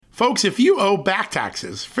Folks, if you owe back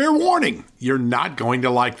taxes, fair warning, you're not going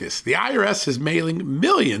to like this. The IRS is mailing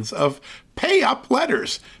millions of pay-up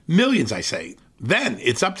letters. Millions, I say. Then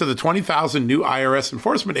it's up to the 20,000 new IRS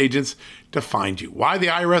enforcement agents to find you. Why the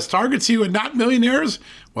IRS targets you and not millionaires?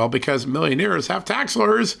 Well, because millionaires have tax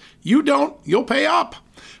lawyers. You don't, you'll pay up.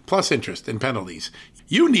 Plus interest and penalties.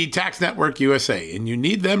 You need Tax Network USA, and you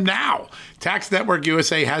need them now. Tax Network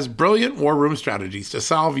USA has brilliant war room strategies to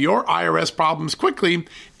solve your IRS problems quickly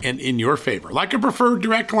and in your favor. Like a preferred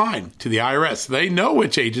direct line to the IRS, they know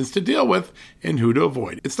which agents to deal with and who to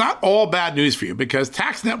avoid. It's not all bad news for you because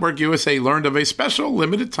Tax Network USA learned of a special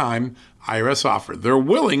limited time IRS offer. They're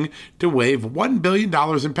willing to waive $1 billion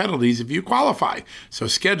in penalties if you qualify. So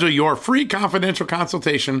schedule your free confidential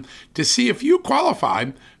consultation to see if you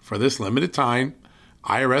qualify for this limited time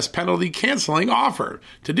IRS penalty canceling offer.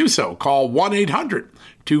 To do so, call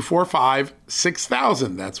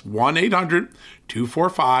 1-800-245-6000. That's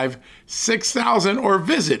 1-800-245-6000 or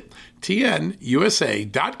visit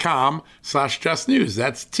tnusa.com/justnews.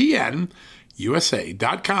 That's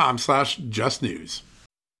tnusa.com/justnews.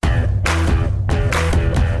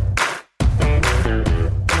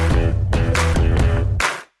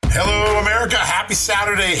 Hello, America. Happy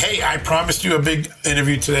Saturday. Hey, I promised you a big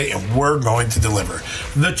interview today, and we're going to deliver.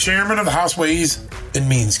 The chairman of the House Ways and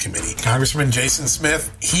Means Committee, Congressman Jason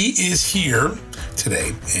Smith, he is here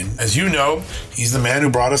today. And as you know, he's the man who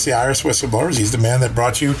brought us the IRS whistleblowers. He's the man that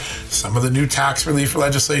brought you some of the new tax relief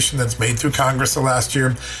legislation that's made through Congress the last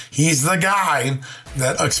year. He's the guy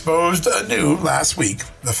that exposed anew last week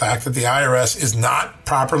the fact that the IRS is not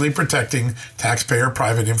properly protecting taxpayer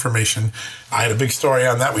private information. I had a big story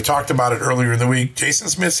on that. We talked about it earlier in the week. Jason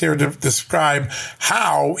Smith's here to describe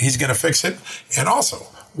how he's going to fix it and also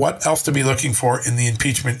what else to be looking for in the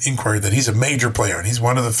impeachment inquiry that he's a major player. And he's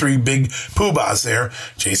one of the three big poobahs there.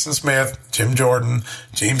 Jason Smith, Jim Jordan,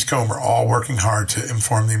 James Comer, all working hard to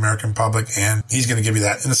inform the American public. And he's going to give you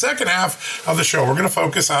that. In the second half of the show, we're going to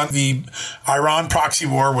focus on the Iran proxy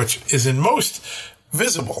war, which is in most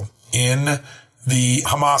visible in the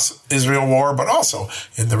Hamas-Israel war, but also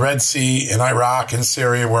in the Red Sea, in Iraq, in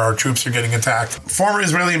Syria, where our troops are getting attacked. Former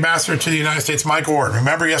Israeli ambassador to the United States, Mike Oren.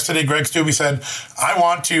 Remember yesterday, Greg Steube said, I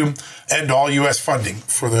want to end all U.S. funding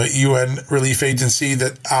for the UN relief agency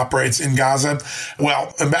that operates in Gaza.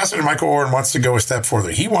 Well, Ambassador Michael Oren wants to go a step further.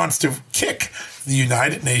 He wants to kick the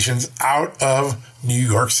United Nations out of New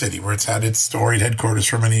York City, where it's had its storied headquarters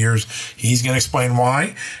for many years. He's going to explain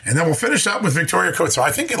why. And then we'll finish up with Victoria Coates. So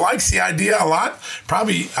I think he likes the idea a lot.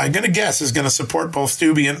 Probably, I'm going to guess, is going to support both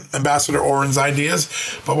Steube and Ambassador Oren's ideas.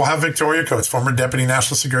 But we'll have Victoria Coates, former Deputy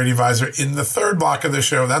National Security Advisor, in the third block of the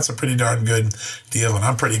show. That's a pretty darn good deal. And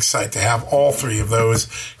I'm pretty excited to have all three of those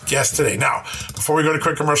guests today. Now, before we go to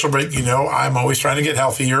quick commercial break, you know I'm always trying to get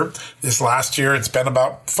healthier. This last year, it's been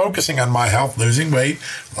about focusing on my health, losing weight,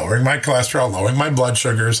 lowering my cholesterol, lowering my blood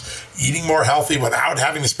sugars, eating more healthy without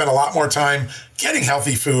having to spend a lot more time getting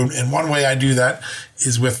healthy food. And one way I do that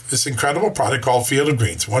is with this incredible product called Field of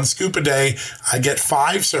Greens. 1 scoop a day. I get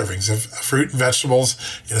 5 servings of fruit and vegetables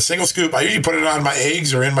in a single scoop. I usually put it on my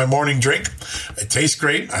eggs or in my morning drink. It tastes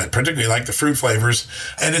great. I particularly like the fruit flavors,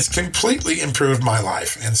 and it's completely improved my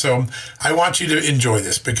life. And so I want you to enjoy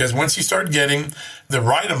this, because once you start getting the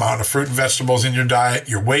right amount of fruit and vegetables in your diet,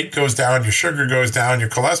 your weight goes down, your sugar goes down, your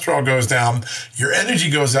cholesterol goes down, your energy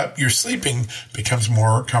goes up, your sleeping becomes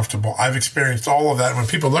more comfortable. I've experienced all of that. When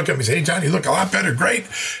people look at me and say, hey, John, you look a lot better. Great.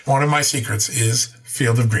 One of my secrets is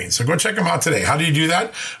Field of Greens. So go check them out today. How do you do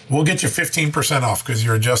that? We'll get you 15% off because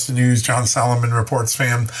you're a Just the News, John Solomon Reports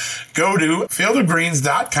fan. Go to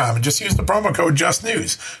fieldofgreens.com and just use the promo code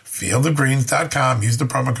JustNews. Fieldofgreens.com. Use the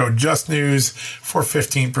promo code JustNews for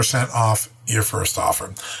 15% off your first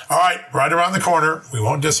offer. All right, right around the corner, we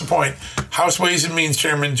won't disappoint. House Ways and Means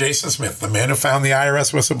Chairman Jason Smith, the man who found the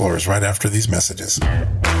IRS whistleblowers, right after these messages.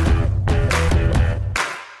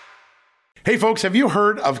 Hey folks, have you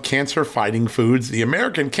heard of cancer-fighting foods? The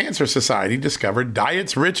American Cancer Society discovered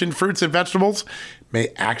diets rich in fruits and vegetables may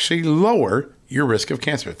actually lower your risk of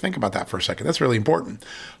cancer. Think about that for a second. That's really important.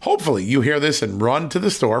 Hopefully you hear this and run to the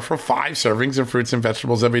store for 5 servings of fruits and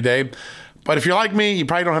vegetables every day. But if you're like me, you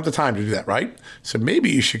probably don't have the time to do that, right? So maybe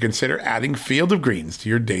you should consider adding Field of Greens to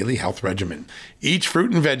your daily health regimen. Each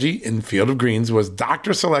fruit and veggie in Field of Greens was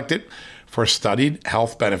doctor selected for studied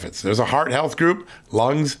health benefits. There's a heart health group,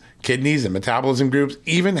 lungs, kidneys, and metabolism groups,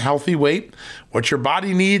 even healthy weight. What your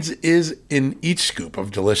body needs is in each scoop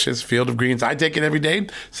of delicious Field of Greens. I take it every day.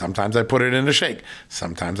 Sometimes I put it in a shake.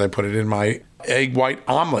 Sometimes I put it in my egg white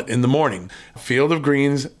omelet in the morning. Field of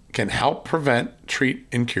Greens can help prevent, treat,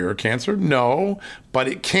 and cure cancer? No, but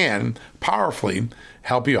it can powerfully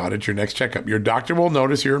help you out at your next checkup. Your doctor will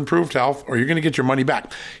notice your improved health, or you're going to get your money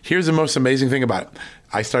back. Here's the most amazing thing about it.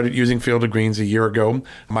 I started using Field of Greens a year ago.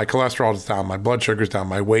 My cholesterol is down, my blood sugar's down,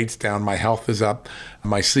 my weight's down, my health is up,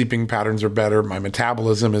 my sleeping patterns are better, my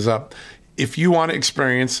metabolism is up. If you want to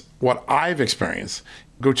experience what I've experienced,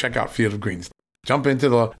 go check out Field of Greens. Jump into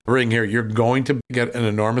the ring here. You're going to get an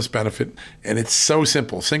enormous benefit, and it's so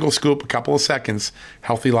simple. Single scoop, a couple of seconds,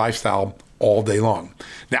 healthy lifestyle all day long.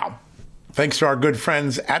 Now, thanks to our good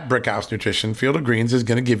friends at Brickhouse Nutrition, Field of Greens is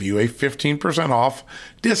going to give you a 15% off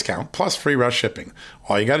discount plus free rush shipping.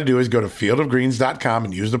 All you got to do is go to fieldofgreens.com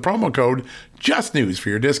and use the promo code JUSTNEWS for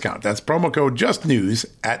your discount. That's promo code JUSTNEWS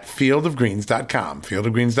at fieldofgreens.com.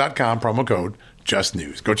 Fieldofgreens.com, promo code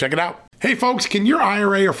JUSTNEWS. Go check it out. Hey folks, can your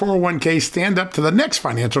IRA or 401k stand up to the next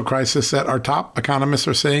financial crisis that our top economists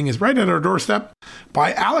are saying is right at our doorstep?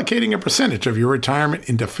 By allocating a percentage of your retirement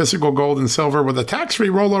into physical gold and silver with a tax-free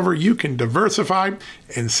rollover, you can diversify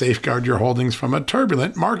and safeguard your holdings from a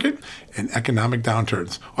turbulent market and economic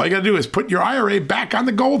downturns. All you got to do is put your IRA back on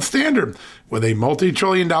the gold standard. With a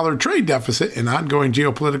multi-trillion-dollar trade deficit and ongoing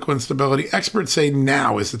geopolitical instability, experts say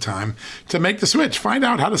now is the time to make the switch. Find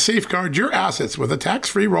out how to safeguard your assets with a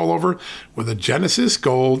tax-free rollover with a Genesis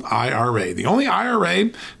Gold IRA, the only IRA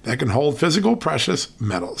that can hold physical precious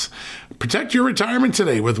metals. Protect your retirement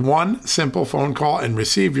today with one simple phone call and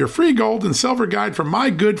receive your free gold and silver guide from my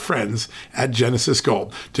good friends at Genesis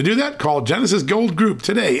Gold. To do that, call Genesis Gold Group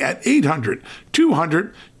today at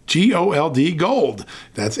 800-200 GOLD Gold.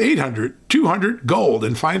 That's 800-200-GOLD,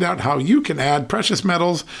 and find out how you can add precious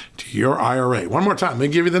metals to your IRA. One more time, let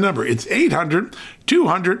me give you the number. It's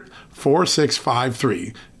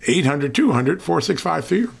 800-200-4653.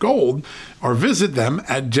 800-200-4653 or gold, or visit them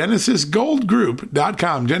at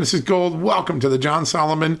genesisgoldgroup.com. Genesis Gold, welcome to the John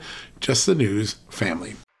Solomon Just the News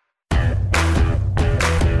family.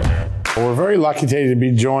 We're very lucky today to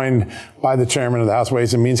be joined by the chairman of the House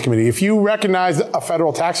Ways and Means Committee. If you recognized a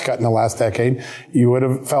federal tax cut in the last decade, you would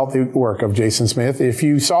have felt the work of Jason Smith. If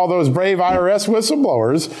you saw those brave IRS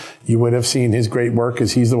whistleblowers, you would have seen his great work,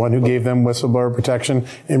 as he's the one who gave them whistleblower protection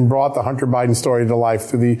and brought the Hunter Biden story to life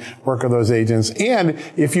through the work of those agents. And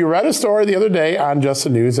if you read a story the other day on Just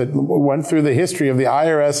the News that went through the history of the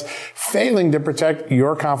IRS failing to protect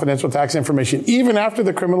your confidential tax information, even after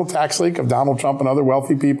the criminal tax leak of Donald Trump and other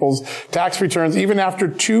wealthy people's tax returns, even after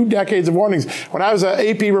 2 decades of warnings. When I was an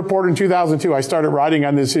AP reporter in 2002, I started writing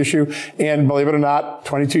on this issue, and believe it or not,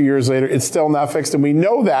 22 years later, it's still not fixed. And we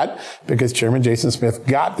know that because Chairman Jason Smith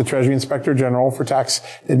got the Treasury Inspector General for Tax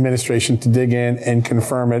Administration to dig in and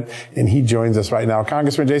confirm it, and he joins us right now.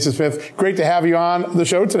 Congressman Jason Smith, great to have you on the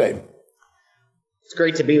show today. It's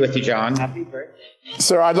great to be with you, John. Happy birthday.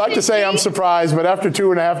 Sir, I'd like to say I'm surprised, but after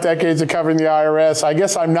 2.5 decades of covering the IRS, I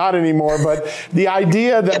guess I'm not anymore. But the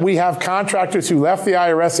idea that we have contractors who left the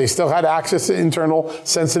IRS, they still had access to internal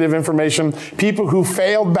sensitive information, people who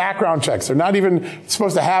failed background checks, they're not even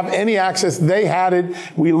supposed to have any access, they had it.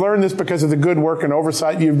 We learned this because of the good work and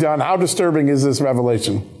oversight you've done. How disturbing is this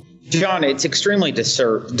revelation? John, it's extremely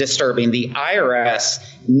disturbing. The IRS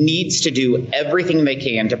needs to do everything they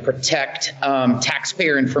can to protect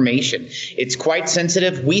taxpayer information. It's quite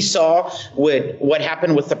sensitive. We saw what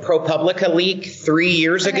happened with the ProPublica leak 3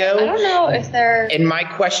 years ago. I don't know if they're... And my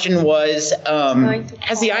question was,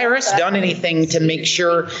 has the IRS done anything to make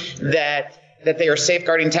sure that they are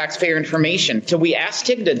safeguarding taxpayer information? So we asked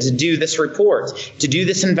TIGTA to do this report, to do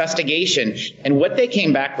this investigation, and what they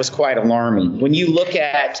came back was quite alarming. When you look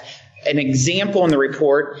at an example in the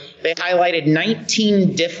report, they highlighted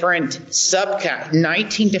 19 different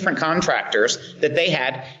contractors that they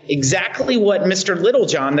had exactly what Mr.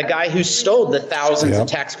 Littlejohn, the guy who stole the thousands of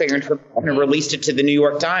taxpayer information and released it to the New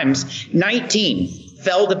York Times, 19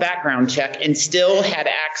 failed a background check and still had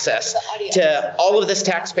access to all of this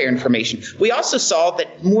taxpayer information. We also saw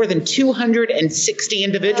that more than 260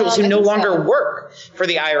 individuals who no longer work for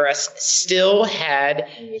the IRS still had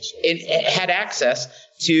access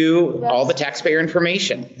to all the taxpayer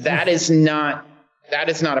information. That is not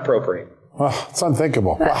appropriate. Well, it's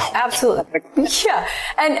unthinkable. Wow. Absolutely. Yeah.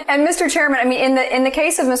 And Mr. Chairman, I mean, in the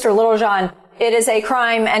case of Mr. Littlejohn, it is a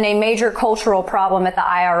crime and a major cultural problem at the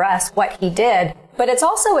IRS, what he did. But it's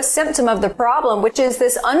also a symptom of the problem, which is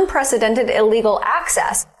this unprecedented illegal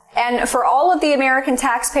access. And for all of the American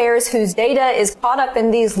taxpayers whose data is caught up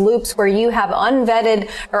in these loops where you have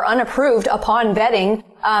unvetted or unapproved upon vetting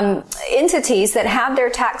entities that have their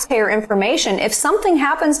taxpayer information, if something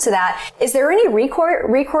happens to that, is there any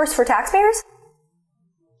recourse for taxpayers?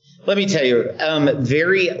 Let me tell you,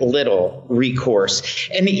 very little recourse.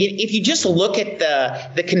 And if you just look at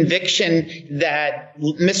the conviction that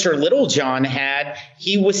Mr. Littlejohn had,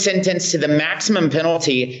 he was sentenced to the maximum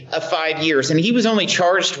penalty of 5 years, and he was only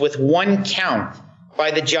charged with one count by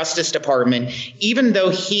the Justice Department, even though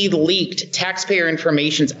he leaked taxpayer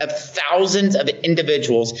information of thousands of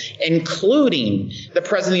individuals, including the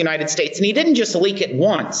President of the United States. And he didn't just leak it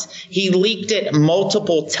once, he leaked it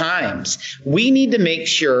multiple times. We need to make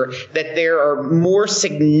sure that there are more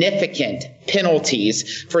significant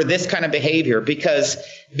penalties for this kind of behavior, because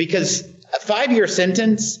a 5-year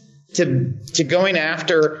sentence to going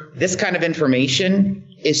after this kind of information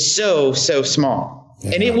is so small.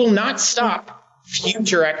 Yeah. And it will not stop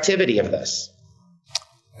future activity of this.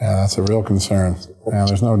 Yeah, that's a real concern. Yeah,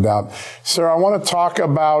 there's no doubt. Sir, I want to talk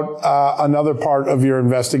about another part of your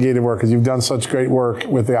investigative work, because you've done such great work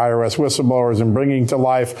with the IRS whistleblowers and bringing to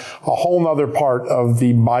life a whole other part of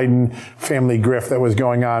the Biden family grift that was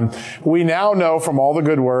going on. We now know from all the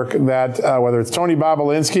good work that whether it's Tony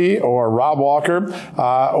Bobulinski or Rob Walker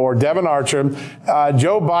or Devin Archer,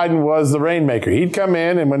 Joe Biden was the rainmaker. He'd come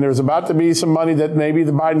in, and when there was about to be some money that maybe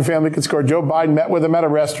the Biden family could score, Joe Biden met with them at a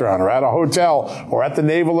restaurant or at a hotel or at the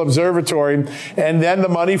Naval Observatory, and then the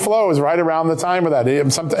money flows right around the time of that.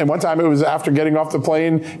 And one time it was after getting off the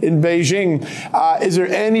plane in Beijing. Is there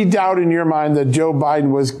any doubt in your mind that Joe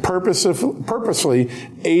Biden was purposely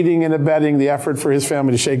aiding and abetting the effort for his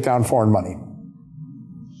family to shake down foreign money?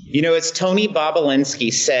 You know, as Tony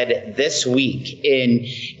Bobulinski said this week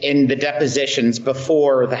in the depositions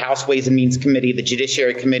before the House Ways and Means Committee, the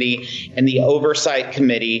Judiciary Committee, and the Oversight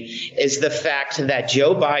Committee, is the fact that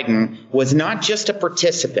Joe Biden was not just a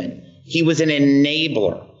participant, he was an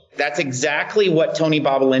enabler. That's exactly what Tony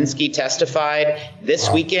Bobulinski testified this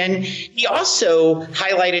weekend. He also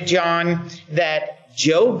highlighted, John, that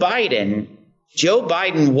Joe Biden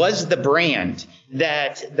was the brand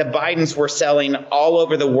that the Bidens were selling all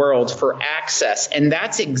over the world for access. And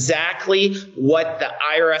that's exactly what the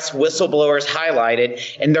IRS whistleblowers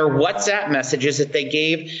highlighted in their WhatsApp messages that they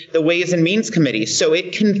gave the Ways and Means Committee. So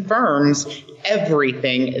it confirms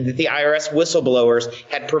everything that the IRS whistleblowers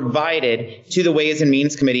had provided to the Ways and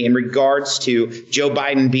Means Committee in regards to Joe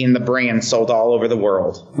Biden being the brand sold all over the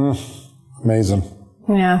world. Amazing.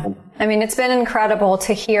 Yeah. I mean, it's been incredible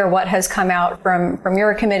to hear what has come out from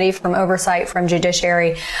your committee, from oversight, from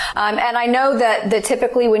judiciary. And I know that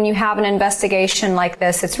typically when you have an investigation like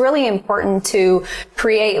this, it's really important to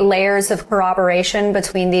create layers of corroboration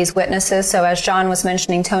between these witnesses. So as John was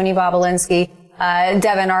mentioning, Tony Bobulinski,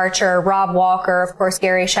 Devin Archer, Rob Walker, of course,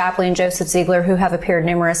 Gary Shapley and Joseph Ziegler, who have appeared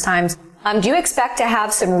numerous times. Do you expect to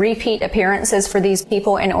have some repeat appearances for these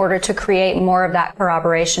people in order to create more of that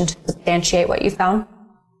corroboration to substantiate what you found?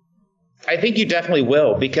 I think you definitely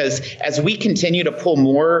will, because as we continue to pull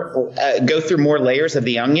more, go through more layers of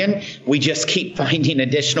the onion, we just keep finding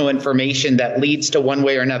additional information that leads to one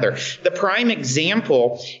way or another. The prime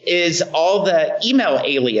example is all the email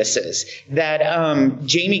aliases that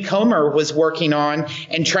Jamie Comer was working on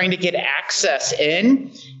and trying to get access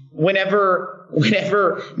in. Whenever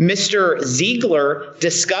Mr. Ziegler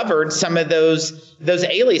discovered some of those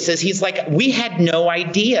aliases, he's like, we had no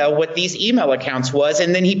idea what these email accounts was.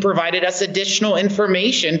 And then he provided us additional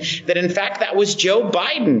information that, in fact, that was Joe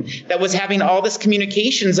Biden that was having all this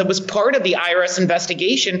communications that was part of the IRS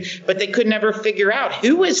investigation, but they could never figure out,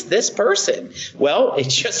 who is this person? Well, it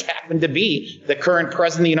just happened to be the current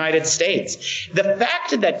president of the United States. The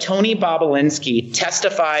fact that Tony Bobulinski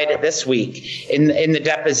testified this week in the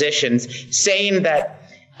depositions saying that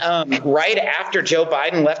right after Joe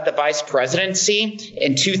Biden left the vice presidency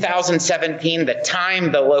in 2017, the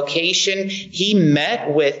time, the location, he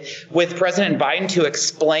met with President Biden to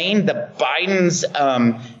explain the Biden's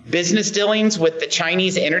business dealings with the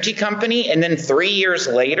Chinese energy company. And then 3 years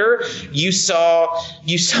later, you saw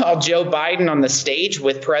Joe Biden on the stage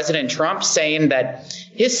with President Trump saying that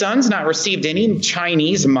his son's not received any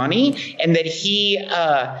Chinese money and that he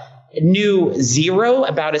knew zero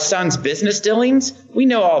about his son's business dealings. We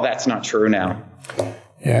know all that's not true now.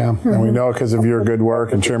 Yeah, and we know because of your good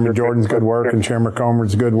work and Chairman Jordan's good work and Chairman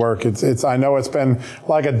Comer's good work. It's. I know it's been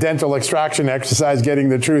like a dental extraction exercise getting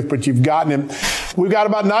the truth, but you've gotten it. We've got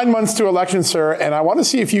about 9 months to election, sir, and I want to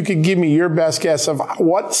see if you could give me your best guess of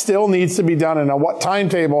what still needs to be done and on what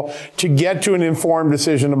timetable to get to an informed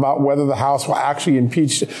decision about whether the House will actually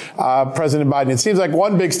impeach President Biden. It seems like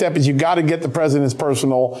one big step is you got to get the president's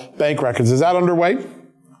personal bank records. Is that underway?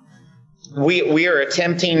 We are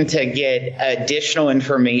attempting to get additional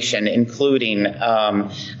information, including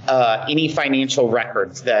any financial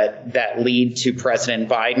records that lead to President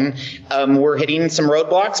Biden. We're hitting some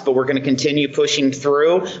roadblocks, but we're going to continue pushing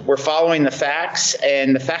through. We're following the facts,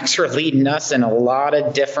 and the facts are leading us in a lot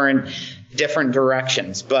of different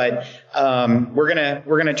directions. But we're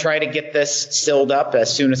gonna try to get this sealed up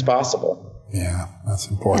as soon as possible. Yeah, that's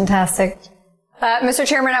important. Fantastic. Mr.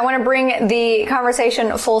 Chairman, I want to bring the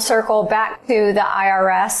conversation full circle back to the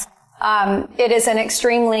IRS. It is an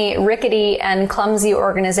extremely rickety and clumsy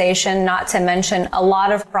organization, not to mention a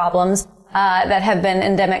lot of problems that have been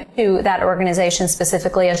endemic to that organization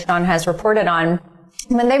specifically, as Sean has reported on.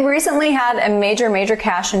 When they've recently had a major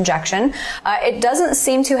cash injection, it doesn't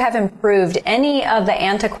seem to have improved any of the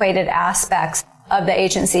antiquated aspects of the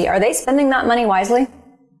agency. Are they spending that money wisely?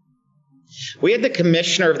 We had the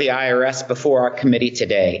commissioner of the IRS before our committee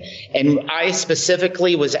today, and I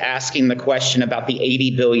specifically was asking the question about the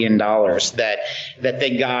 $80 billion that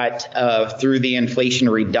they got through the Inflation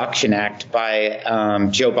Reduction Act by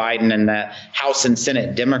Joe Biden and the House and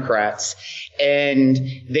Senate Democrats. And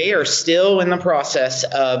they are still in the process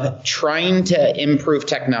of trying to improve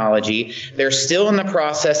technology. They're still in the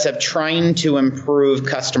process of trying to improve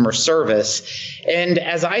customer service. And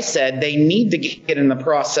as I said, they need to get in the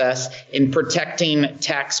process in protecting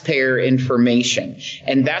taxpayer information.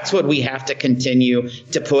 And that's what we have to continue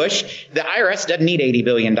to push. The IRS doesn't need $80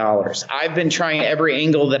 billion. I've been trying every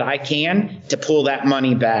angle that I can to pull that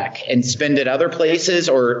money back and spend it other places,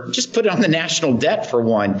 or just put it on the national debt for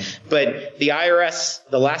one. But the IRS,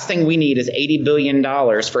 the last thing we need is $80 billion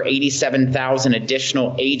for 87,000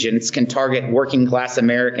 additional agents can target working class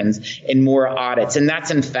Americans in more audits. And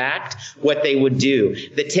that's in fact what they would do.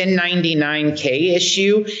 The 1099K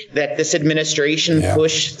issue that this administration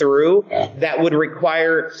pushed through, that would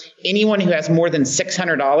require anyone who has more than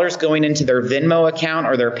 $600 going into their Venmo account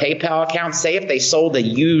or their PayPal account, say if they sold a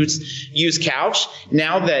used couch,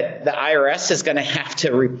 now that the IRS is going to have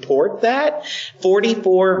to report that,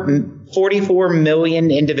 44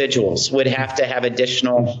 million individuals would have to have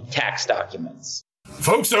additional tax documents.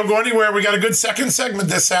 Folks, don't go anywhere. We got a good second segment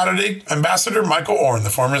this Saturday. Ambassador Michael Oren, the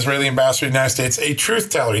former Israeli ambassador to the United States, a truth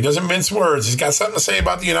teller. He doesn't mince words. He's got something to say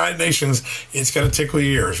about the United Nations. It's going to tickle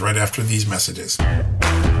your ears right after these messages.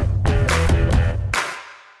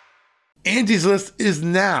 Angie's List is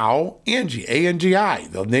now Angie, A-N-G-I,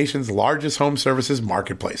 the nation's largest home services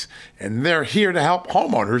marketplace. And they're here to help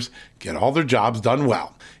homeowners get all their jobs done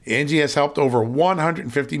well. Angie has helped over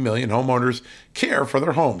 150 million homeowners care for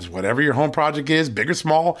their homes. Whatever your home project is, big or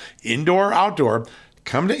small, indoor or outdoor,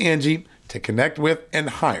 come to Angie to connect with and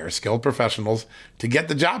hire skilled professionals to get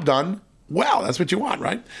the job done well. That's what you want,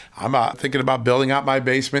 right? I'm thinking about building out my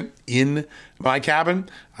basement in my cabin.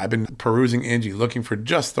 I've been perusing Angie, looking for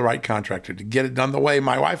just the right contractor to get it done the way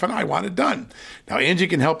my wife and I want it done. Now, Angie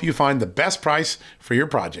can help you find the best price for your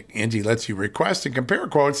project. Angie lets you request and compare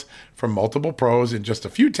quotes from multiple pros in just a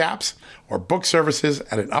few taps, or book services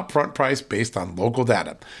at an upfront price based on local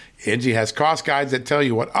data. Angie has cost guides that tell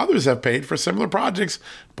you what others have paid for similar projects,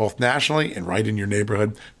 both nationally and right in your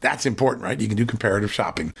neighborhood. That's important, right? You can do comparative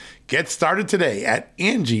shopping. Get started today at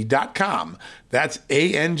Angie.com. That's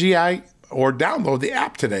A-N-G-I, or download the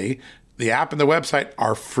app today. The app and the website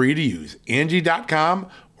are free to use. Angie.com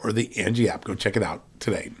or the Angie app. Go check it out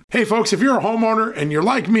today. Hey folks, if you're a homeowner and you're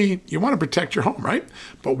like me, you want to protect your home, right?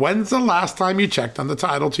 But when's the last time you checked on the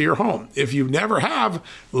title to your home? If you never have,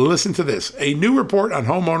 listen to this. A new report on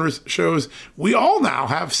homeowners shows we all now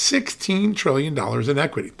have $16 trillion in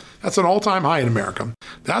equity. That's an all-time high in America.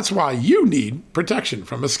 That's why you need protection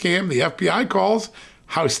from a scam the FBI calls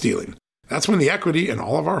house stealing. That's when the equity in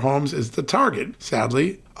all of our homes is the target,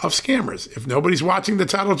 sadly, of scammers. If nobody's watching the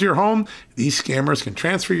title to your home, these scammers can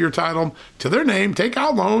transfer your title to their name, take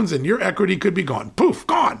out loans, and your equity could be gone. Poof,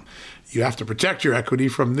 gone. You have to protect your equity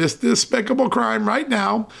from this despicable crime right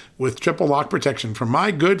now with triple lock protection from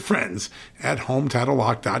my good friends at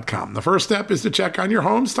HomeTitleLock.com. The first step is to check on your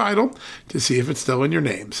home's title to see if it's still in your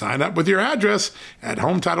name. Sign up with your address at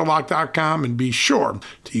HomeTitleLock.com and be sure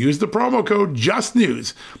to use the promo code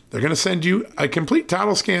JUSTNEWS. They're going to send you a complete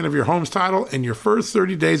title scan of your home's title and your first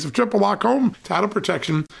 30 days of triple lock home title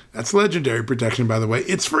protection. That's legendary protection, by the way.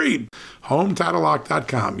 It's free.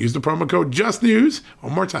 HomeTitleLock.com. Use the promo code JUSTNEWS.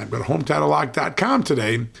 One more time, go to HomeTitleLock.com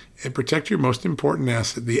today and protect your most important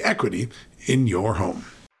asset, the equity in your home.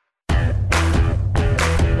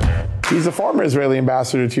 He's a former Israeli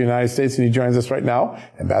ambassador to the United States, and he joins us right now,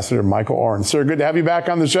 Ambassador Michael Oren. Sir, good to have you back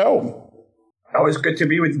on the show. Always good to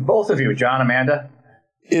be with both of you, John, Amanda.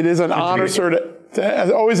 It is an honor, sir,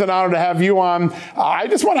 Always an honor to have you on. I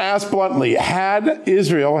just want to ask bluntly, had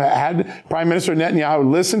Prime Minister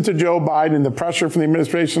Netanyahu listened to Joe Biden and the pressure from the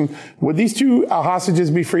administration, would these two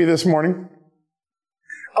hostages be free this morning?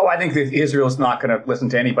 Oh, I think that Israel is not going to listen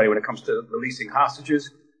to anybody when it comes to releasing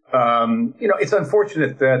hostages. It's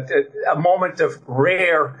unfortunate that a moment of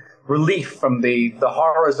rare relief from the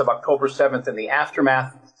horrors of October 7th and the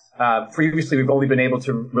aftermath. Previously, we've only been able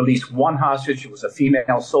to release one hostage. It was a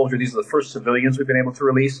female soldier. These are the first civilians we've been able to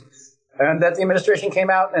release. And that the administration came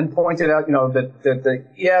out and pointed out,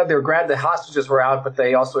 the hostages were out, but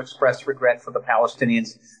they also expressed regret for the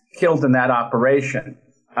Palestinians killed in that operation.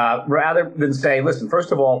 Rather than say, listen,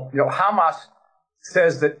 first of all, Hamas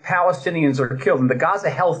says that Palestinians are killed, and the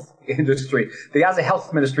Gaza health industry, the Gaza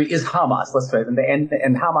health ministry is Hamas, let's say,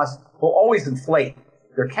 and Hamas will always inflate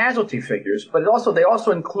their casualty figures, but they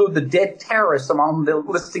also include the dead terrorists among the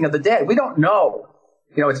listing of the dead. We don't know.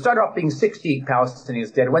 It started off being 60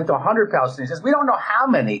 Palestinians dead. It went to 100 Palestinians. We don't know how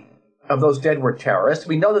many of those dead were terrorists.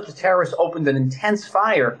 We know that the terrorists opened an intense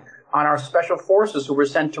fire on our special forces who were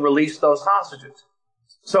sent to release those hostages.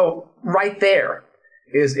 So right there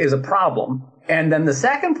is a problem. And then the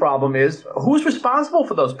second problem is, who's responsible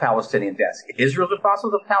for those Palestinian deaths? Israel's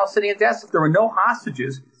responsible for the Palestinian deaths. If there were no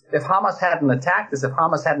hostages, if Hamas hadn't attacked us, if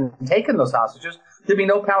Hamas hadn't taken those hostages, there'd be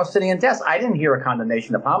no Palestinian deaths. I didn't hear a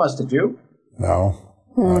condemnation of Hamas, did you? No.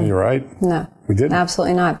 No, you're right. No. We didn't.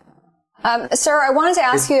 Absolutely not. Sir, I wanted to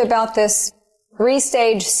ask you about this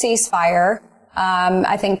three-stage ceasefire.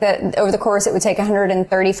 I think that over the course it would take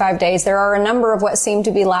 135 days. There are a number of what seem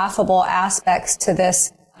to be laughable aspects to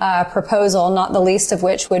this proposal, not the least of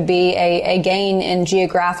which would be a gain in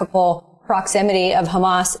geographical proximity of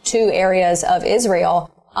Hamas to areas of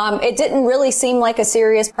Israel. It didn't really seem like a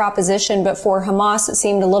serious proposition, but for Hamas it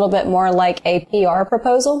seemed a little bit more like a PR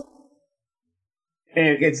proposal.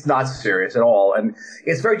 It's not serious at all. And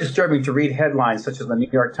it's very disturbing to read headlines such as the New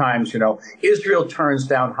York Times, Israel turns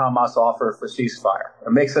down Hamas offer for ceasefire.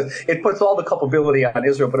 It puts all the culpability on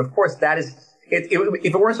Israel. But of course, if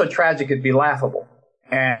it weren't so tragic, it'd be laughable.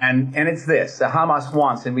 And it's this, that Hamas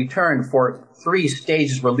wants in return for 3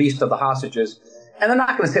 stages released of the hostages. And they're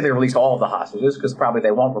not going to say they release all of the hostages, because probably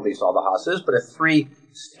they won't release all the hostages, but a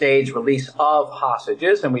 3-stage release of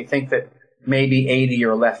hostages. And we think that maybe 80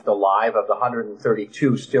 are left alive of the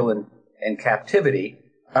 132 still in captivity,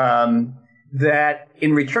 that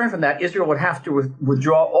in return from that, Israel would have to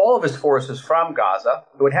withdraw all of its forces from Gaza.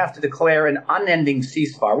 It would have to declare an unending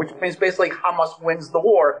ceasefire, which means basically Hamas wins the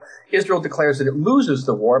war. Israel declares that it loses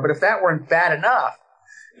the war. But if that weren't bad enough,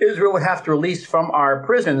 Israel would have to release from our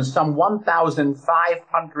prisons some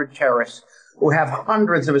 1,500 terrorists who have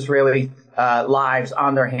hundreds of Israeli lives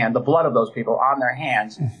on their hand, the blood of those people on their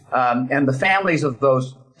hands, and the families of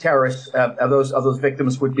those terrorists, of those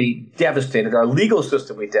victims, would be devastated. Our legal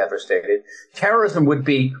system would be devastated. Terrorism would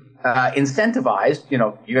be incentivized.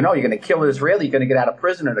 You're going to kill an Israeli, you're going to get out of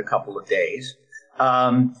prison in a couple of days.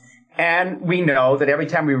 And we know that every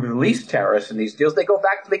time we release terrorists in these deals, they go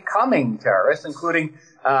back to becoming terrorists, including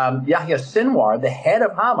Yahya Sinwar, the head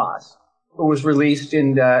of Hamas, who was released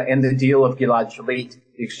in the deal of Gilad Shalit,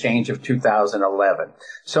 the exchange of 2011.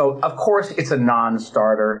 So, of course, it's a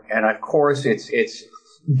non-starter, and of course, it's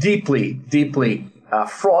deeply, deeply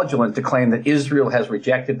fraudulent to claim that Israel has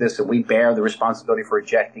rejected this, and we bear the responsibility for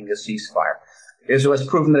rejecting the ceasefire. Israel has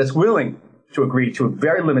proven that it's willing to agree to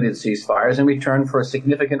very limited ceasefires in return for a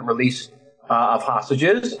significant release of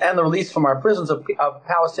hostages and the release from our prisons of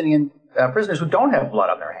Palestinian prisoners who don't have blood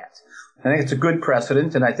on their hands. I think it's a good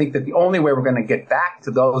precedent, and I think that the only way we're going to get back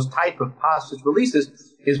to those type of hostage releases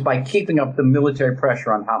is by keeping up the military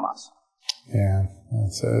pressure on Hamas. Yeah,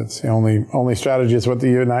 it's the only strategy. It's what the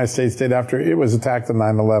United States did after it was attacked on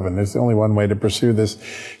 9/11. There's only one way to pursue this.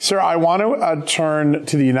 Sir, I want to turn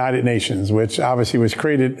to the United Nations, which obviously was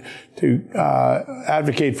created to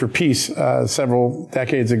advocate for peace several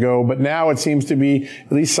decades ago, but now it seems to be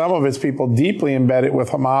at least some of its people deeply embedded with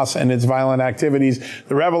Hamas and its violent activities.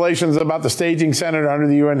 The revelations about the staging center under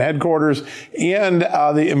the UN headquarters and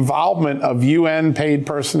the involvement of UN-paid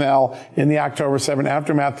personnel in the October 7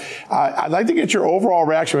 aftermath. I'd like to get your overall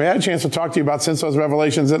reaction. We had a chance to talk to you about since those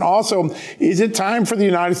revelations. And also, is it time for the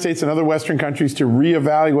United States and other Western countries to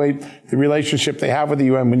reevaluate the relationship they have with the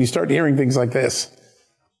UN when you start hearing things like this?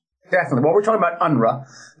 Definitely. Well, we're talking about UNRWA.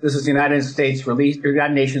 This is the United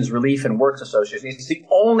Nations Relief and Works Association. It's the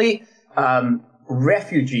only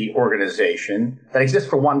refugee organization that exists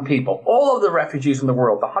for one people. All of the refugees in the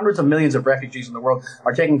world, the hundreds of millions of refugees in the world,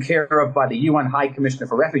 are taken care of by the UN High Commissioner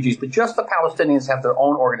for Refugees, but just the Palestinians have their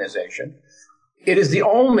own organization. It is the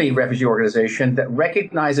only refugee organization that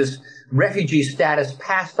recognizes refugee status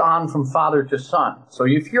passed on from father to son. So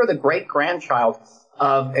if you're the great-grandchild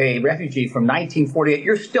of a refugee from 1948,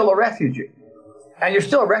 you're still a refugee. And you're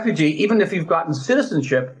still a refugee even if you've gotten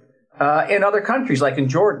citizenship in other countries, like in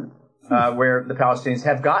Jordan, where the Palestinians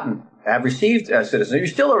have received citizenship. You're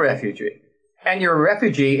still a refugee. And you're a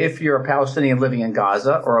refugee if you're a Palestinian living in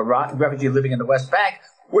Gaza or a refugee living in the West Bank,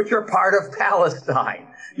 which are part of Palestine.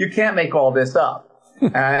 You can't make all this up.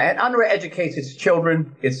 And UNRWA educates its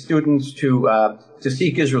children, its students to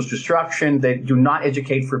seek Israel's destruction. They do not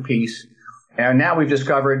educate for peace. And now we've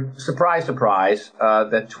discovered, surprise, surprise,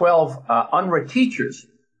 that 12 UNRWA teachers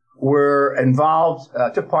were involved,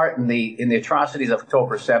 took part in the atrocities of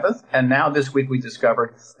October 7th. And now this week we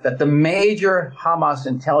discovered that the major Hamas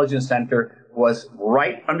intelligence center was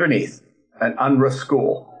right underneath an UNRWA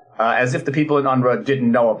school, as if the people in UNRWA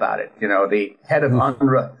didn't know about it. You know, the head of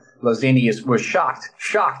UNRWA, Lazini, was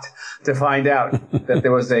shocked to find out that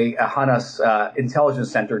there was a Hamas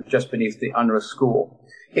intelligence center just beneath the UNRWA school.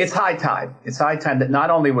 It's high time. It's high time that not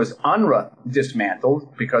only was UNRWA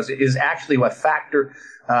dismantled, because it is actually a factor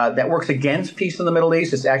that works against peace in the Middle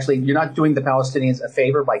East. It's actually, you're not doing the Palestinians a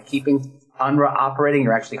favor by keeping UNRWA operating.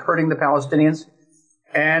 You're actually hurting the Palestinians.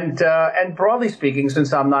 And broadly speaking,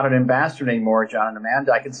 since I'm not an ambassador anymore, John and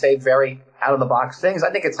Amanda, I can say very out-of-the-box things.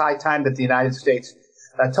 I think it's high time that the United States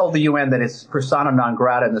told the UN that it's persona non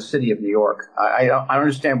grata in the city of New York. I don't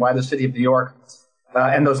understand why the city of New York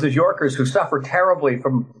and those New Yorkers who suffer terribly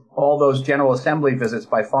from all those General Assembly visits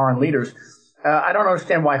by foreign leaders, I don't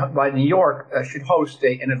understand why New York should host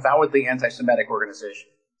an avowedly anti-Semitic organization.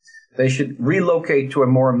 They should relocate to a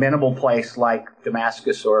more amenable place like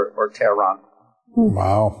Damascus or Tehran.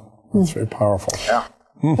 Wow. That's very powerful. Yeah.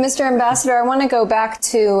 Mr. Ambassador, I want to go back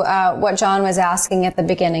to what John was asking at the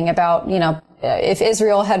beginning about, if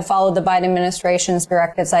Israel had followed the Biden administration's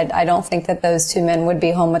directives, I don't think that those two men would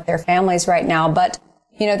be home with their families right now. But,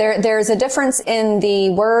 there's a difference in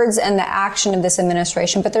the words and the action of this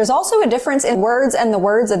administration, but there's also a difference in words and the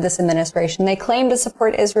words of this administration. They claim to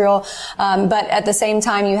support Israel, but at the same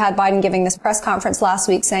time, you had Biden giving this press conference last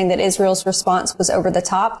week saying that Israel's response was over the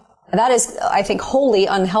top. That is, I think, wholly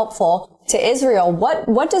unhelpful to Israel.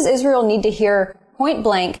 What does Israel need to hear point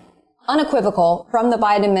blank, unequivocal from the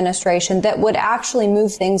Biden administration that would actually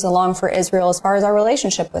move things along for Israel as far as our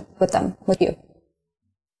relationship with you?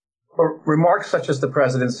 Remarks such as the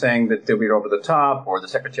president saying that they'll be over the top, or the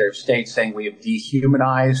Secretary of State saying we have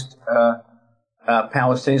dehumanized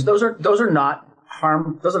Palestinians. Those are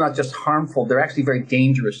not just harmful. They're actually very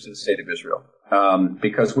dangerous to the state of Israel,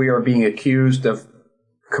 because we are being accused of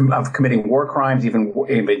committing war crimes,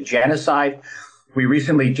 even genocide. We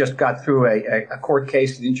recently just got through a court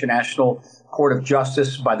case in the International Court of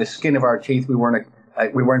Justice. By the skin of our teeth, we weren't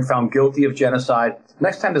found guilty of genocide.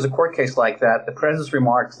 Next time there's a court case like that, the president's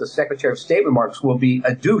remarks, the Secretary of State remarks will be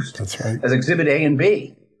adduced as Exhibit A and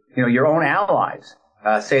B. Your own allies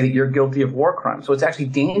say that you're guilty of war crimes. So it's actually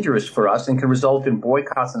dangerous for us and can result in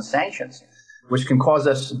boycotts and sanctions, which can cause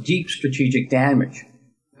us deep strategic damage.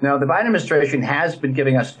 Now, the Biden administration has been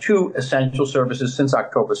giving us two essential services since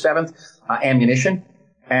October 7th, ammunition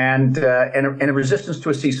and a resistance to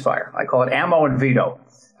a ceasefire. I call it ammo and veto.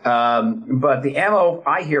 But the ammo,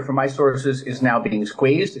 I hear from my sources, is now being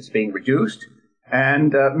squeezed. It's being reduced.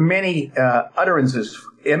 And many utterances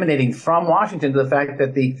emanating from Washington to the fact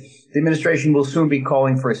that the administration will soon be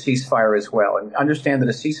calling for a ceasefire as well. And understand that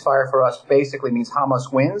a ceasefire for us basically means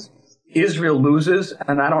Hamas wins, Israel loses,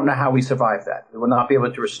 and I don't know how we survive that. We will not be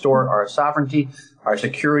able to restore our sovereignty, our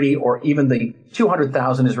security, or even the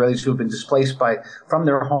 200,000 Israelis who have been displaced from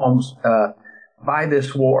their homes by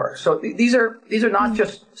this war. So these are not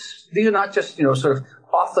just sort of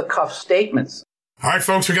off the cuff statements. All right,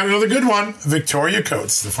 folks, we got another good one. Victoria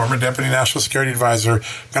Coates, the former Deputy National Security Advisor,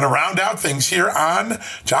 going to round out things here on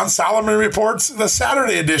John Solomon Reports, the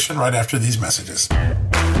Saturday edition, right after these messages.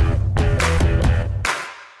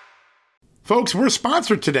 Folks, we're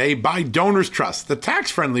sponsored today by Donors Trust, the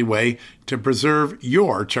tax-friendly way to preserve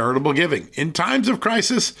your charitable giving. In times of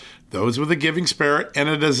crisis, those with a giving spirit and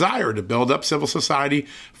a desire to build up civil society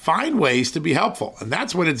find ways to be helpful. And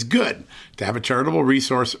that's when it's good to have a charitable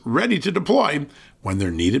resource ready to deploy when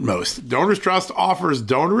they're needed most. Donors Trust offers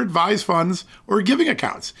donor-advised funds or giving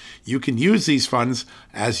accounts. You can use these funds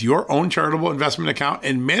as your own charitable investment account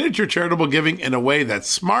and manage your charitable giving in a way that's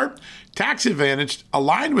smart, tax-advantaged,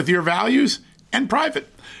 aligned with your values, and private.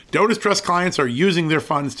 Donors Trust clients are using their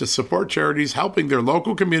funds to support charities helping their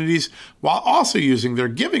local communities while also using their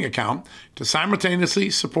giving account to simultaneously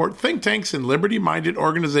support think tanks and liberty-minded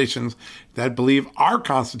organizations that believe our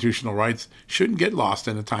constitutional rights shouldn't get lost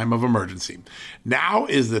in a time of emergency. Now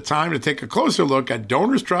is the time to take a closer look at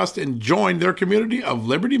Donors Trust and join their community of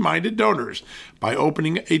liberty-minded donors by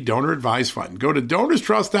opening a donor-advised fund. Go to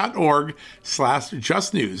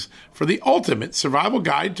donorstrust.org/justnews for the ultimate survival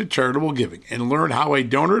guide to charitable giving and learn how a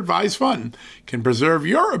donor-advised fund can preserve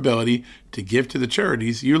your ability to give to the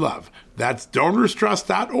charities you love. That's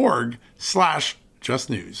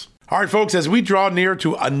donorstrust.org/justnews. All right, folks, as we draw near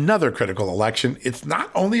to another critical election, it's not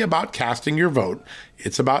only about casting your vote,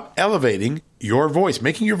 it's about elevating your voice,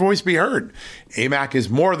 making your voice be heard. AMAC is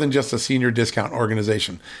more than just a senior discount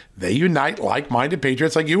organization. They unite like-minded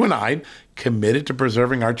patriots like you and I, committed to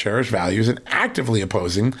preserving our cherished values and actively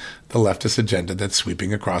opposing the leftist agenda that's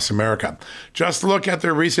sweeping across America. Just look at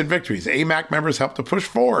their recent victories. AMAC members helped to push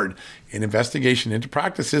forward an investigation into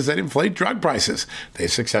practices that inflate drug prices. They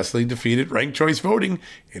successfully defeated ranked choice voting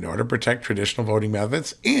in order to protect traditional voting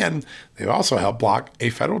methods, and they've also helped block a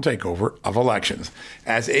federal takeover of elections.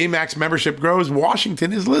 As AMAC's membership grows,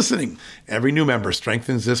 Washington is listening. Every new member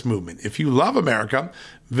strengthens this movement. If you love America,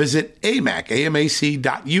 visit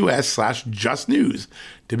amac.us/justnews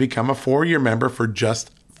to become a 4-year member for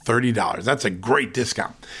just $30. That's a great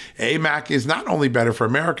discount. AMAC is not only better for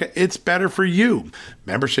America, it's better for you.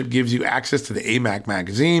 Membership gives you access to the AMAC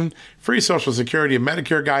magazine, free Social Security and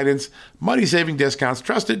Medicare guidance, money-saving discounts,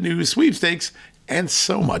 trusted news, sweepstakes, and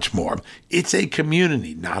so much more. It's a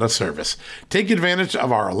community, not a service. Take advantage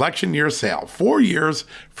of our election year sale, 4 years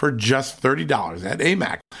for just $30 at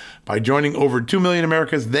AMAC. By joining over 2 million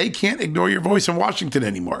Americans, they can't ignore your voice in Washington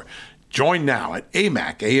anymore. Join now at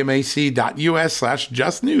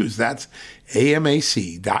amac.us/justnews. That's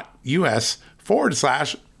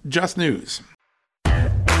amac.us/justnews.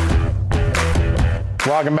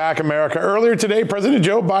 Welcome back, America. Earlier today, President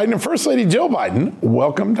Joe Biden and First Lady Jill Biden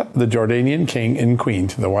welcomed the Jordanian king and queen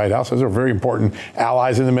to the White House. Those are very important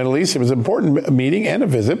allies in the Middle East. It was an important meeting and a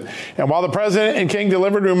visit. And while the president and king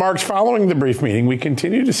delivered remarks following the brief meeting, we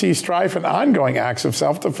continue to see strife and ongoing acts of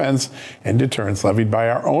self-defense and deterrence levied by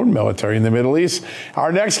our own military in the Middle East.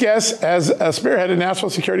 Our next guest has spearheaded national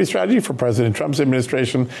security strategy for President Trump's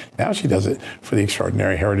administration. Now she does it for the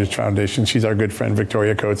Extraordinary Heritage Foundation. She's our good friend,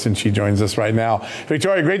 Victoria Coates, and she joins us right now.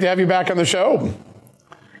 Victoria, great to have you back on the show.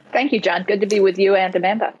 Thank you, John. Good to be with you and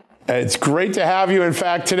Amanda. It's great to have you, in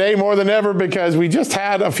fact, today more than ever, because we just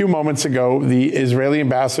had a few moments ago the former Israeli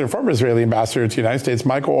ambassador to the United States,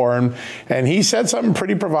 Michael Oren, and he said something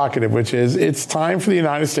pretty provocative, which is it's time for the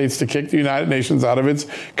United States to kick the United Nations out of its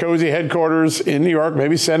cozy headquarters in New York,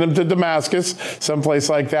 maybe send them to Damascus, someplace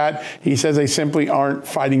like that. He says they simply aren't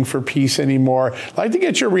fighting for peace anymore. I'd like to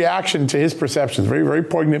get your reaction to his perceptions. Very, very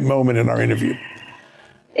poignant moment in our interview.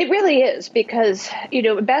 It really is because,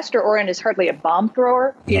 Ambassador Oren is hardly a bomb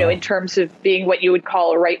thrower, in terms of being what you would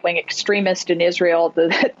call a right-wing extremist in Israel.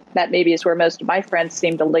 That maybe is where most of my friends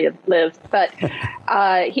seem to live. But,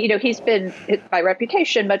 he's been, by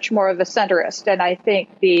reputation, much more of a centrist. And I think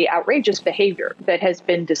the outrageous behavior that has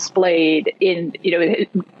been displayed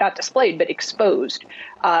not displayed, but exposed,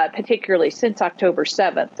 particularly since October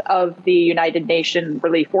 7th, of the United Nations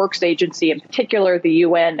Relief Works Agency, in particular the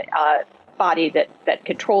UN body that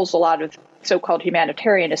controls a lot of so-called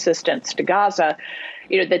humanitarian assistance to Gaza,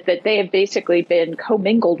 that they have basically been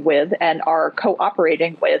commingled with and are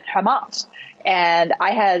cooperating with Hamas. And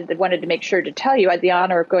I wanted to make sure to tell you, I had the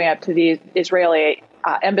honor of going up to the Israeli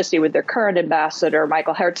embassy with their current ambassador,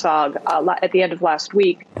 Michael Herzog, at the end of last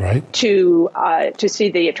week, right, to see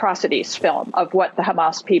the atrocities film of what the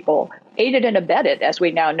Hamas people, aided and abetted, as we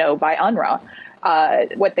now know, by UNRWA,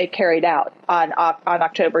 what they carried out on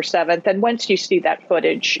October 7th. And once you see that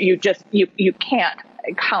footage, you can't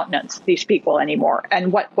countenance these people anymore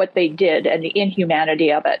and what they did and the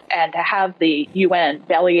inhumanity of it. And to have the UN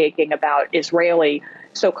bellyaching about Israeli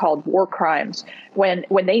so-called war crimes when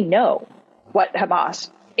they know what Hamas,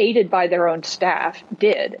 aided by their own staff,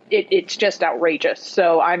 did, it's just outrageous.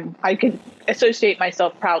 So I can associate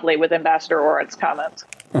myself proudly with Ambassador Oren's comments.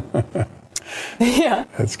 Yeah.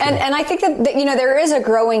 And I think that, there is a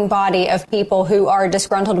growing body of people who are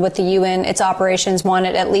disgruntled with the UN, its operations, want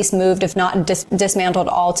it at least moved, if not dismantled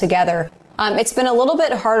altogether. It's been a little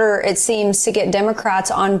bit harder, it seems, to get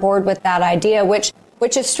Democrats on board with that idea, which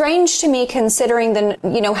is strange to me, considering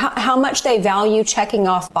how much they value checking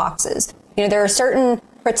off boxes. There are certain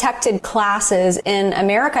protected classes in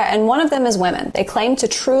America, and one of them is women. They claim to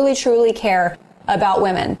truly, truly care about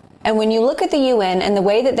women. And when you look at the UN and the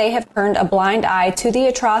way that they have turned a blind eye to the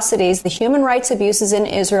atrocities, the human rights abuses in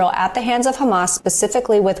Israel at the hands of Hamas,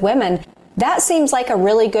 specifically with women, that seems like a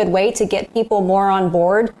really good way to get people more on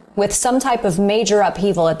board with some type of major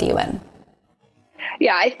upheaval at the UN.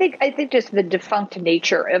 Yeah, I think just the defunct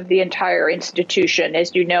nature of the entire institution.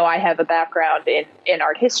 As you know, I have a background in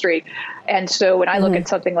art history. And so when I look at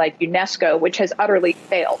something like UNESCO, which has utterly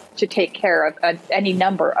failed to take care of any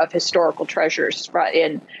number of historical treasures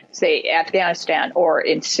in, say, Afghanistan or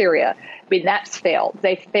in Syria, I mean, that's failed.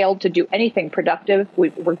 They failed to do anything productive.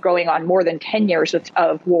 We're going on more than 10 years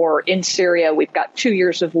of war in Syria. We've got 2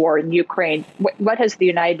 years of war in Ukraine. What has the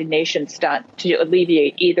United Nations done to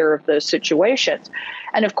alleviate either of those situations?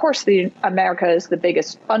 And of course, America is the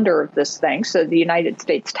biggest funder of this thing. So the United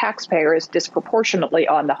States taxpayer is disproportionately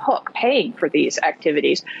on the hook paying for these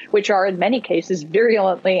activities, which are in many cases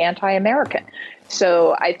virulently anti-American.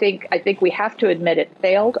 So I think we have to admit it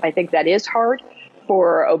failed. I think that is hard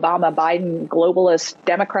for Obama, Biden, globalist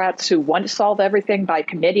Democrats who want to solve everything by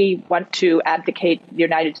committee, want to abdicate the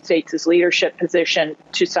United States' leadership position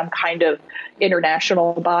to some kind of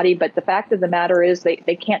international body. But the fact of the matter is they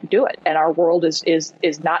can't do it. And our world is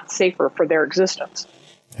not safer for their existence.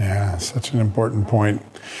 Yeah, such an important point.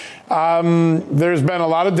 There's been a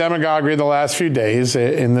lot of demagoguery the last few days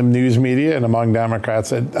in the news media and among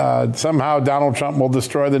Democrats that somehow Donald Trump will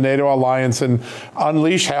destroy the NATO alliance and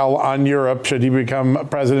unleash hell on Europe should he become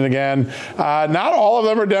president again. Not all of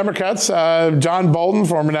them are Democrats. John Bolton,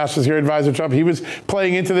 former National Security Advisor to Trump, he was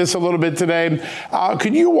playing into this a little bit today.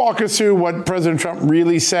 Could you walk us through what President Trump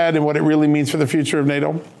really said and what it really means for the future of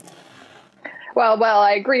NATO? Well,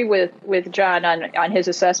 I agree with John on his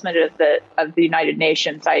assessment of the United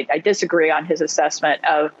Nations. I disagree on his assessment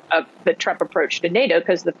of the Trump approach to NATO,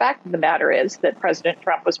 because the fact of the matter is that President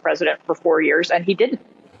Trump was president for 4 years and he didn't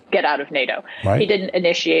get out of NATO. Right. He didn't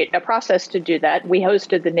initiate a process to do that. We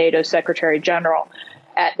hosted the NATO Secretary General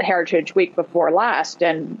at the Heritage Week before last,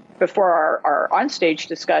 and before our onstage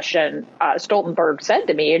discussion, Stoltenberg said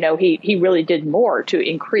to me, he really did more to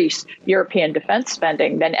increase European defense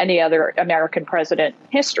spending than any other American president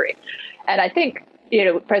in history. And I think,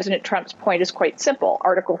 President Trump's point is quite simple.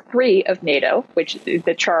 Article 3 of NATO, which is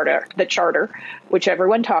the charter, which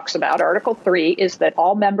everyone talks about, Article 3 is that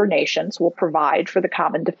all member nations will provide for the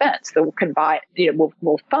common defense. They will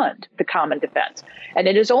fund the common defense. And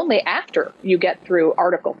it is only after you get through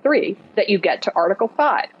Article 3 that you get to Article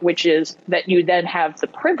 5, which is that you then have the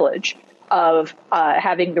privilege of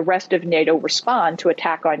having the rest of NATO respond to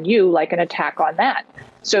attack on you like an attack on that.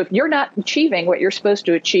 So if you're not achieving what you're supposed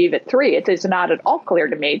to achieve at 3, it is not at all clear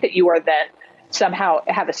to me that you are then somehow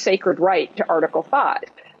have a sacred right to Article 5.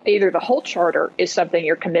 Either the whole charter is something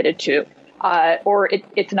you're committed to, or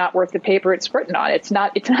it's not worth the paper it's written on. It's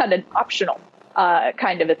not an optional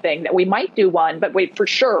kind of a thing that we might do one, but we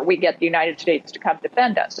get the United States to come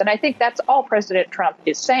defend us. And I think that's all President Trump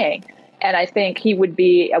is saying. And I think he would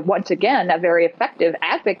be, once again, a very effective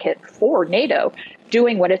advocate for NATO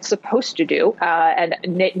doing what it's supposed to do, and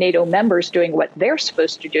NATO members doing what they're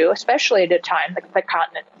supposed to do, especially at a time that the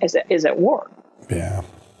continent is at war. Yeah.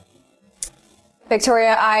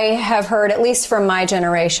 Victoria, I have heard, at least from my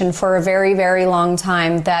generation, for a very, very long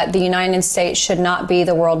time that the United States should not be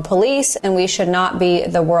the world police and we should not be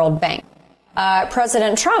the World Bank.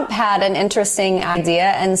 President Trump had an interesting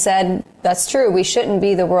idea and said, that's true, we shouldn't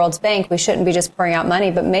be the world's bank, we shouldn't be just pouring out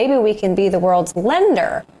money, but maybe we can be the world's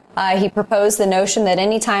lender. He proposed the notion that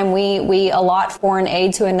anytime we allot foreign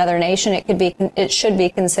aid to another nation, it should be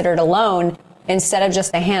considered a loan instead of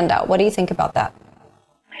just a handout. What do you think about that?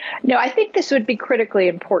 No, I think this would be critically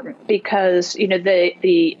important because,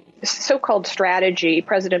 the so-called strategy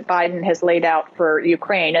President Biden has laid out for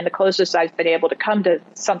Ukraine, and the closest I've been able to come to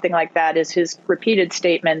something like that is his repeated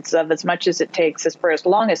statements of as much as it takes, for as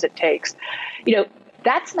long as it takes.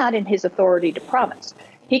 That's not in his authority to promise.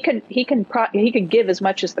 He can give as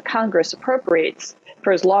much as the Congress appropriates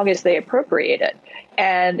for as long as they appropriate it.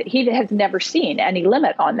 And he has never seen any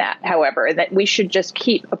limit on that, however, that we should just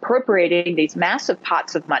keep appropriating these massive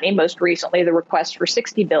pots of money. Most recently, the request for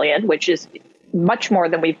 $60 billion, which is much more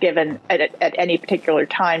than we've given at any particular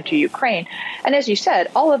time to Ukraine. And as you said,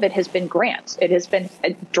 all of it has been grants. It has been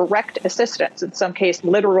direct assistance, in some case,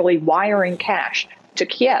 literally wiring cash to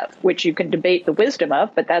Kiev, which you can debate the wisdom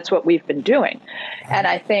of, but that's what we've been doing. And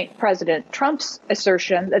I think President Trump's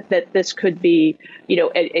assertion that this could be,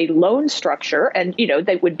 a loan structure, and,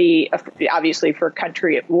 they would be, obviously for a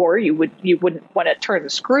country at war, you wouldn't want to turn the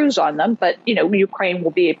screws on them, but, Ukraine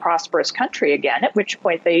will be a prosperous country again, at which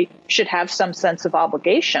point they should have some sense of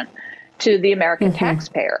obligation to the American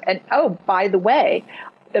taxpayer. And, oh, by the way,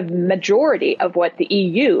 the majority of what the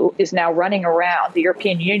EU is now running around, the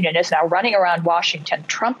European Union is now running around Washington,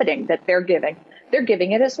 trumpeting that they're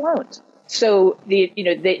giving it as loans. So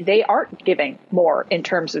they aren't giving more in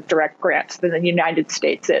terms of direct grants than the United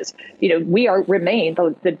States is. We remain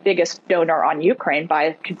the biggest donor on Ukraine by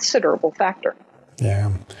a considerable factor.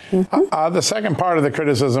 Yeah. The second part of the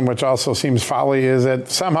criticism, which also seems folly, is that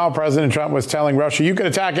somehow President Trump was telling Russia, you can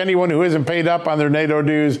attack anyone who isn't paid up on their NATO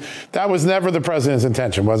dues. That was never the president's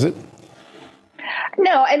intention, was it?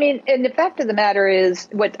 No, I mean, and the fact of the matter is,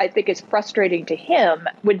 what I think is frustrating to him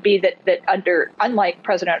would be that unlike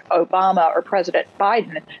President Obama or President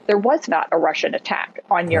Biden, there was not a Russian attack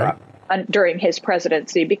on Europe during his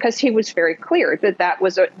presidency, because he was very clear that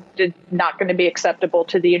was not going to be acceptable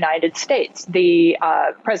to the United States. The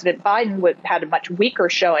President Biden had a much weaker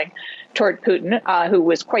showing toward Putin, who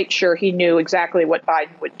was quite sure he knew exactly what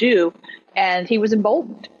Biden would do, and he was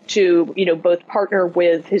emboldened to both partner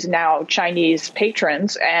with his now Chinese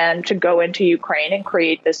patrons and to go into Ukraine and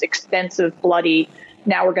create this extensive, bloody.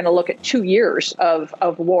 Now we're going to look at 2 years of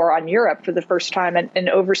war on Europe for the first time in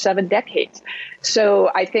over 7 decades.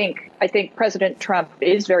 So I think President Trump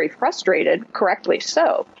is very frustrated, correctly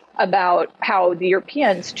so, about how the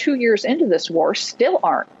Europeans 2 years into this war still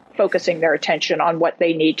aren't focusing their attention on what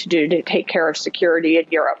they need to do to take care of security in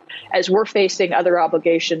Europe, as we're facing other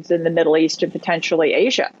obligations in the Middle East and potentially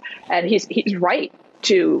Asia. And he's right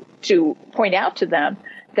to point out to them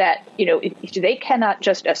that, they cannot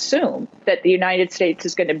just assume that the United States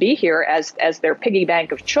is going to be here as their piggy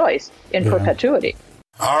bank of choice in perpetuity.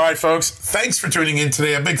 All right, folks, thanks for tuning in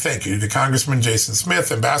today. A big thank you to Congressman Jason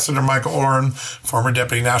Smith, Ambassador Michael Oren, former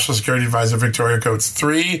Deputy National Security Advisor Victoria Coates,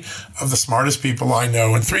 3 of the smartest people I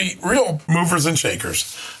know, and 3 real movers and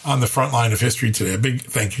shakers on the front line of history today. A big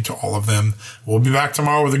thank you to all of them. We'll be back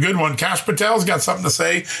tomorrow with a good one. Kash Patel's got something to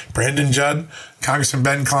say. Brandon Judd, Congressman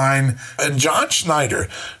Ben Klein, and John Schneider,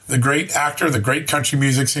 the great actor, the great country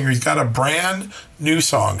music singer. He's got a brand new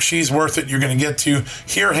song, She's Worth It. You're going to get to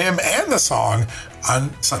hear him and the song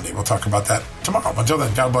on Sunday. We'll talk about that tomorrow. Until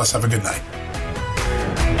then, God bless. Have a good night.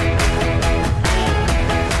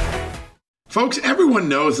 Folks, everyone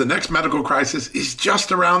knows the next medical crisis is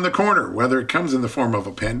just around the corner, whether it comes in the form of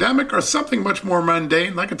a pandemic or something much more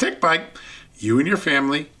mundane like a tick bite. You and your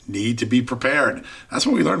family need to be prepared. That's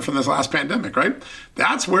what we learned from this last pandemic, right?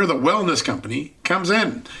 That's where the Wellness Company comes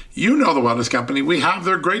in. You know the Wellness Company. We have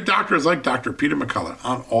their great doctors like Dr. Peter McCullough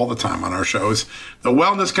on all the time on our shows. The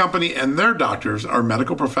Wellness Company and their doctors are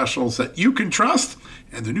medical professionals that you can trust,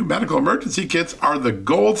 and the new medical emergency kits are the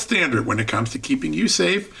gold standard when it comes to keeping you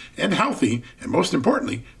safe and healthy, and most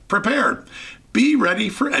importantly, prepared. Be ready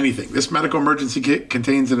for anything. This medical emergency kit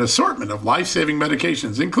contains an assortment of life-saving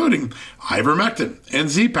medications, including ivermectin and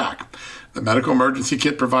Z-Pak. The medical emergency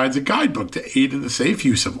kit provides a guidebook to aid in the safe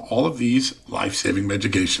use of all of these life-saving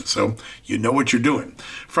medications, so you know what you're doing.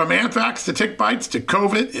 From anthrax to tick bites to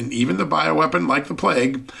COVID and even the bioweapon like the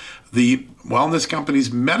plague, the Wellness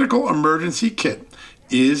Company's medical emergency kit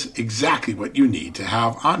is exactly what you need to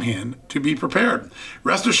have on hand to be prepared.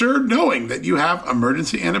 Rest assured knowing that you have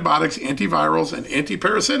emergency antibiotics, antivirals, and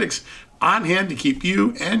antiparasitics on hand to keep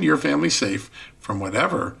you and your family safe from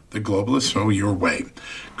whatever the globalists throw your way.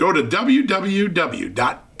 Go to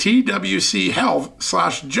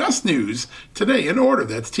www.twchealth/justnews today and order.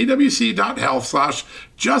 That's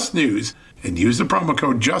twc.health/justnews and use the promo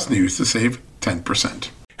code JUSTNEWS to save 10%.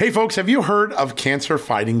 Hey folks, have you heard of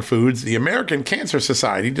cancer-fighting foods? The American Cancer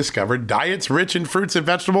Society discovered diets rich in fruits and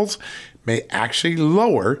vegetables may actually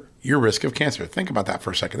lower your risk of cancer. Think about that for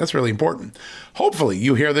a second. That's really important. Hopefully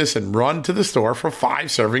you hear this and run to the store for 5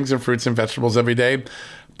 servings of fruits and vegetables every day.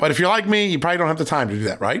 But if you're like me, you probably don't have the time to do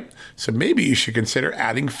that, right? So maybe you should consider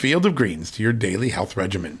adding Field of Greens to your daily health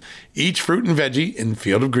regimen. Each fruit and veggie in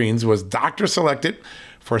Field of Greens was doctor selected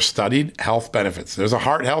for studied health benefits. There's a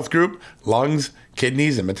heart health group, lungs,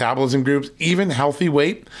 kidneys, and metabolism groups, even healthy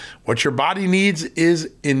weight. What your body needs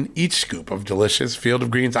is in each scoop of delicious Field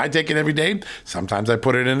of Greens. I take it every day. Sometimes I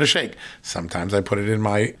put it in a shake. Sometimes I put it in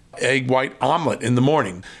my egg white omelet in the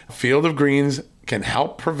morning. Field of Greens can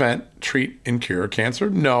help prevent, treat, and cure cancer?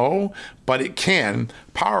 No, but it can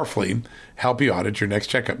powerfully help you out at your next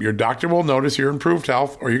checkup. Your doctor will notice your improved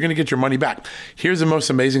health, or you're going to get your money back. Here's the most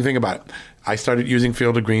amazing thing about it. I started using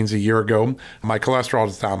Field of Greens a year ago. My cholesterol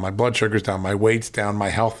is down, my blood sugar's down, my weight's down, my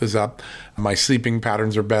health is up, my sleeping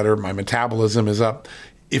patterns are better, my metabolism is up.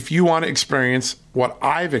 If you want to experience what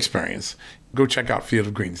I've experienced, go check out Field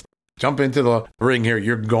of Greens. Jump into the ring here.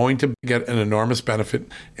 You're going to get an enormous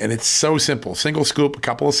benefit, and it's so simple. Single scoop, a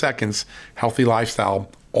couple of seconds, healthy lifestyle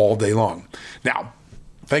all day long. Now,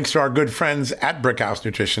 Thanks to our good friends at Brickhouse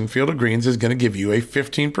Nutrition, Field of Greens is going to give you a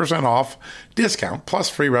 15% off discount plus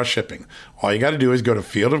free rush shipping. All you got to do is go to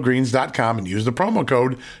fieldofgreens.com and use the promo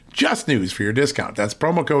code JUSTNEWS for your discount. That's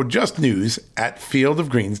promo code JUSTNEWS at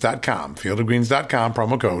fieldofgreens.com. Fieldofgreens.com,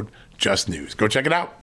 promo code JUSTNEWS. Go check it out.